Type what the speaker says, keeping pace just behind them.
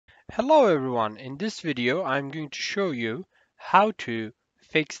Hello everyone, in this video I'm going to show you how to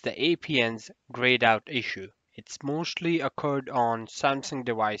fix the APN's grayed out issue. It's mostly occurred on Samsung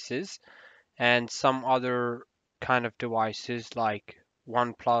devices and some other kind of devices like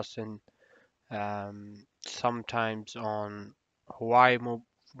OnePlus and sometimes on Huawei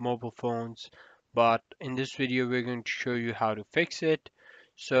mobile phones. But in this video we're going to show you how to fix it.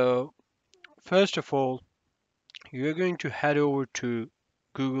 So first of all, you're going to head over to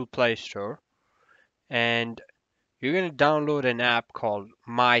Google Play Store and you're going to download an app called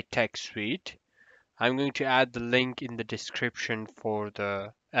My Tech Suite. I'm going to add the link in the description for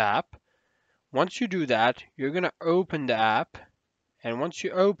the app. Once you do that, you're going to open the app, and once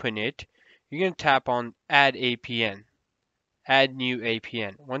you open it, you're going to tap on Add APN, Add New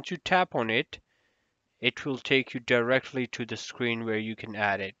APN. Once you tap on it, it will take you directly to the screen where you can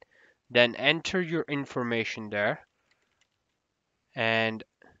add it. Then enter your information there, and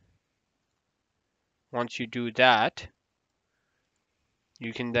once you do that,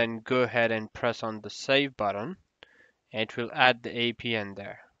 you can then go ahead and press on the Save button. It will add the APN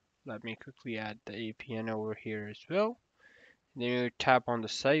there. Let me quickly add the APN over here as well. Then you tap on the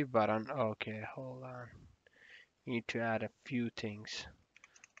save button. Okay, hold on. Need to add a few things.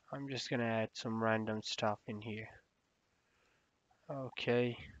 I'm just gonna add some random stuff in here.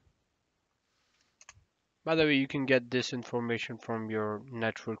 Okay. By the way, you can get this information from your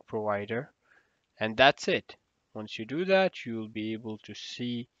network provider. And that's it. Once you do that, you'll be able to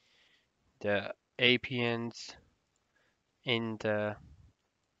see the APNs in the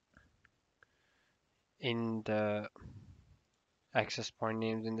access point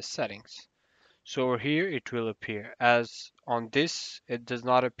names in the settings. So over here it will appear. As on this, it does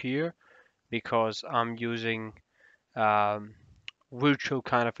not appear because I'm using um, virtual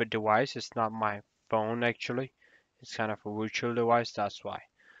kind of a device. It's not my phone actually. It's kind of a virtual device, that's why.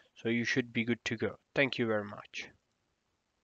 So you should be good to go. Thank you very much.